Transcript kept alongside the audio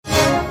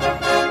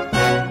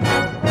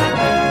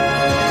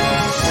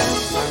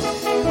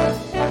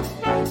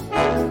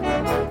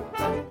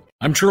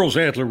I'm Charles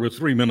Adler with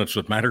 3 Minutes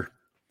That Matter.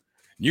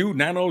 New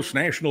Nanos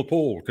national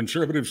poll,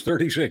 Conservatives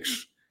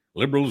 36,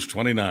 Liberals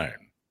 29,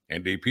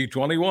 NDP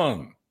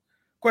 21.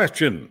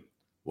 Question,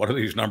 what do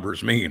these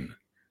numbers mean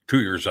 2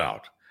 years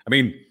out? I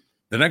mean,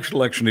 the next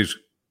election is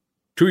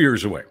 2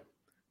 years away,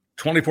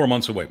 24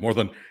 months away, more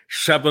than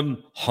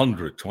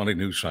 720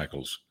 news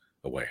cycles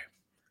away.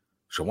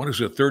 So what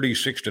is a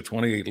 36 to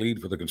 28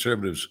 lead for the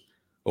Conservatives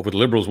over the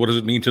Liberals? What does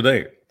it mean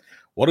today?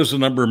 What does the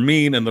number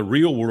mean in the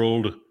real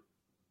world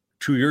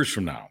 2 years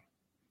from now?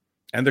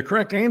 And the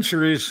correct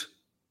answer is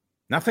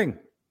nothing.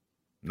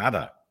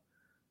 Nada.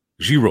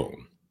 Zero.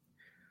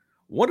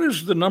 What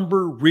does the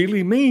number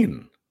really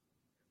mean?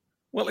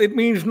 Well, it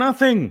means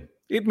nothing.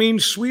 It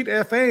means sweet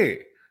FA.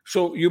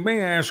 So you may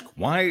ask,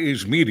 why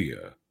is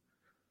media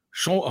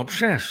so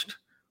obsessed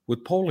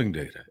with polling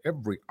data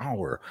every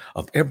hour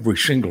of every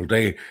single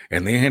day?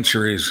 And the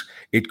answer is,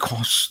 it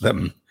costs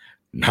them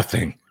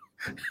nothing.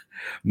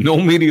 No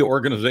media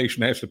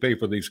organization has to pay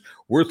for these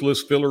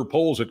worthless filler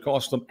polls. It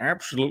costs them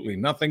absolutely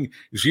nothing.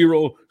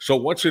 Zero. So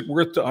what's it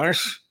worth to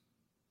us?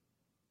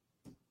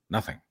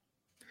 Nothing.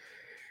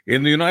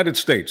 In the United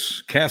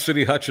States,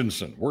 Cassidy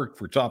Hutchinson worked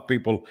for top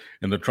people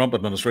in the Trump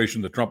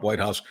administration, the Trump White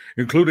House,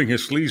 including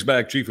his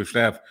sleazebag chief of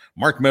staff,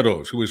 Mark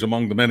Meadows, who is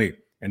among the many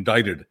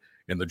indicted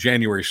in the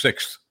January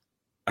 6th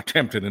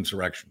attempted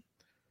insurrection.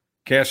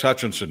 Cass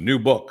Hutchinson, new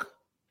book.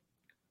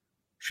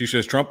 She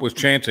says Trump was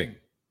chanting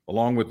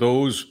along with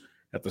those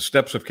at the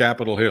steps of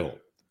Capitol Hill,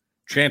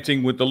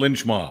 chanting with the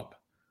lynch mob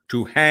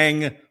to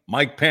hang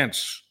Mike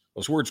Pence.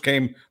 Those words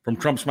came from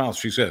Trump's mouth,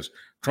 she says.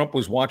 Trump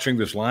was watching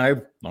this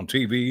live on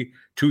TV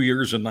 2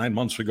 years and 9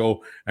 months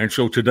ago. And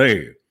so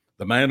today,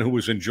 the man who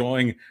was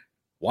enjoying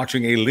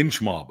watching a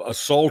lynch mob,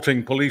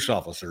 assaulting police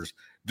officers,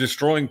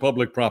 destroying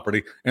public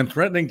property, and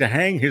threatening to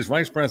hang his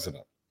vice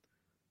president,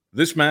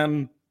 this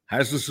man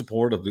has the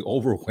support of the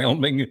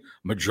overwhelming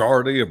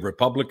majority of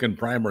Republican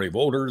primary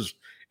voters.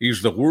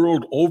 He's the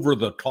world over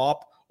the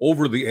top,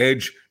 over the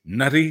edge,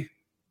 nutty.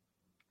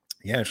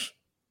 Yes,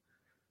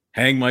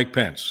 hang Mike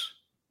Pence,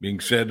 being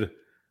said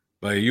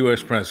by a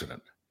U.S.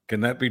 president.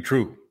 Can that be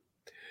true?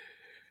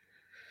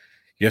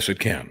 Yes, it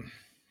can.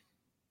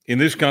 In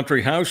this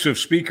country, House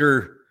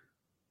Speaker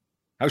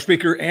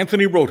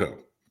Anthony Rota,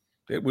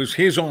 it was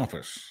his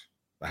office,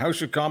 the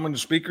House of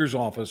Commons Speaker's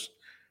office,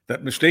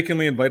 that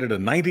mistakenly invited a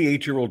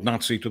 98-year-old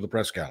Nazi to the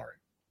press gallery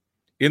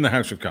in the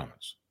House of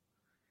Commons.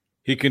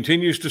 He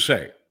continues to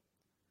say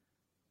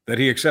that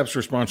he accepts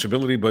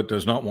responsibility but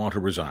does not want to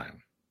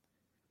resign,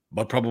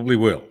 but probably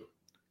will,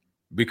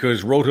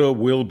 because Rota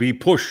will be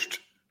pushed.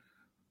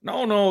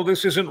 No,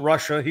 this isn't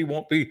Russia. He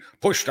won't be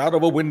pushed out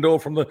of a window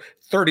from the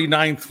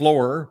 39th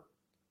floor,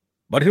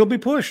 but he'll be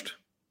pushed.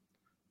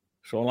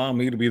 So allow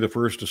me to be the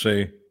first to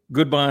say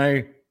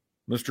goodbye,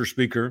 Mr.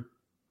 Speaker,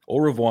 au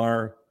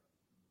revoir,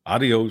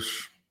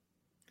 adios.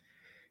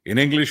 In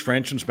English,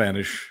 French, and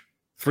Spanish,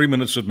 3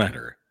 Minutes That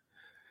Matter.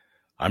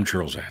 I'm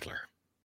Charles Adler.